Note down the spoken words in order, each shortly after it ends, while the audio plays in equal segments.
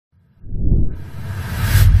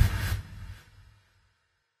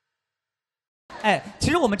哎，其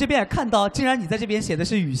实我们这边也看到，竟然你在这边写的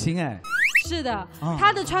是雨欣，哎。是的，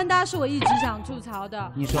他的穿搭是我一直想吐槽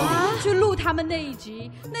的。你说？去录他们那一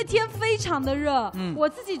集，那天非常的热，我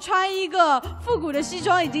自己穿一个复古的西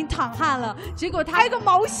装已经淌汗了，结果他一个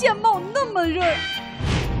毛线帽那么热。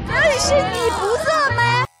但是你不热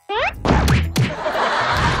吗？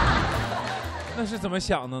那是怎么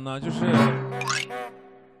想的呢？就是。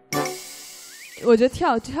我觉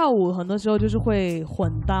得跳舞很多时候就是会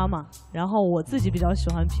混搭嘛，然后我自己比较喜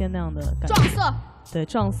欢偏那样的感觉。撞色。对，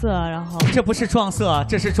撞色啊，然后。这不是撞色啊，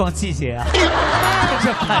这是撞季节啊，这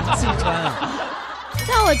是反季穿啊。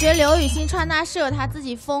但我觉得刘雨欣穿搭是有她自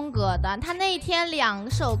己风格的。她那一天2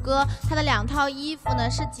首歌，她的2套衣服呢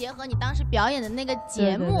是结合你当时表演的那个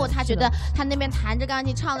节目，她觉得她那边弹着钢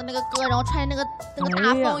琴唱的那个歌，然后穿着那个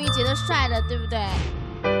大风衣，觉得帅的，对不对？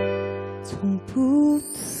从不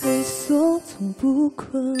退缩，从不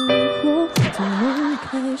困惑，从梦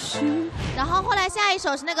开始。然后后来下一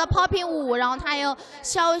首是那个 popping 舞，然后它又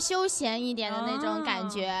稍休闲一点的那种感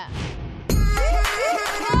觉。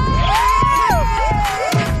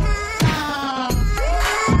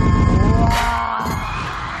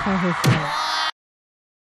太会说了。